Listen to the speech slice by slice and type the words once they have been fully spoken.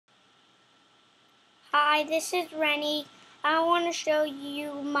Hi, this is Rennie. I want to show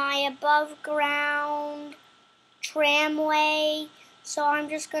you my above ground tramway. So I'm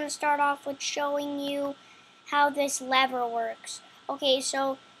just going to start off with showing you how this lever works. Okay,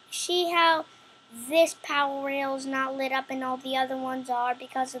 so see how this power rail is not lit up and all the other ones are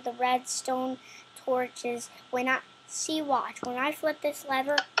because of the redstone torches. Watch, when I flip this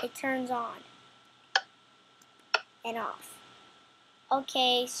lever, it turns on and off.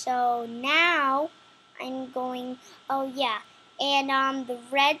 Okay, so now I'm going, oh yeah, and the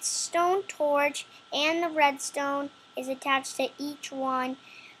redstone torch and the redstone is attached to each one,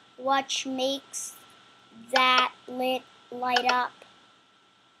 which makes that light up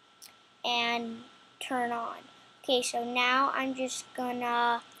and turn on. Okay, so now I'm just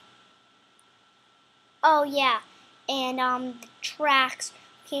gonna, oh yeah, and the tracks.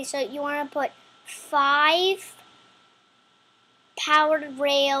 Okay, so you want to put 5 powered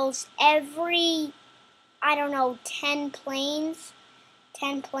rails every, I don't know, 10 planes,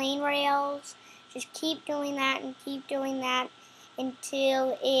 10 plane rails. Just keep doing that and keep doing that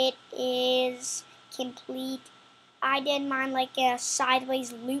until it is complete. I did mine like a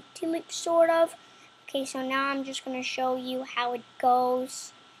sideways loop-to-loop sort of. Okay, so now I'm just going to show you how it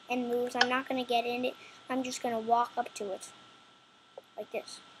goes and moves. I'm not going to get in it. I'm just going to walk up to it like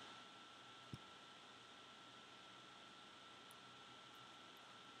this.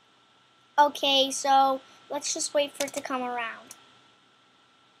 Okay, so let's just wait for it to come around.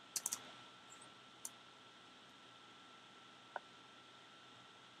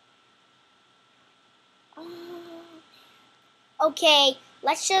 Okay,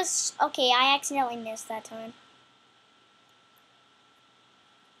 okay, I accidentally missed that time.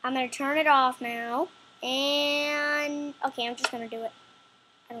 I'm going to turn it off now, and, okay, I'm just going to do it.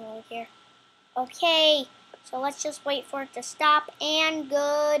 I don't really care. Okay, so let's just wait for it to stop, and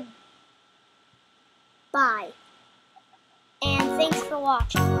goodbye. And thanks for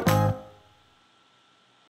watching.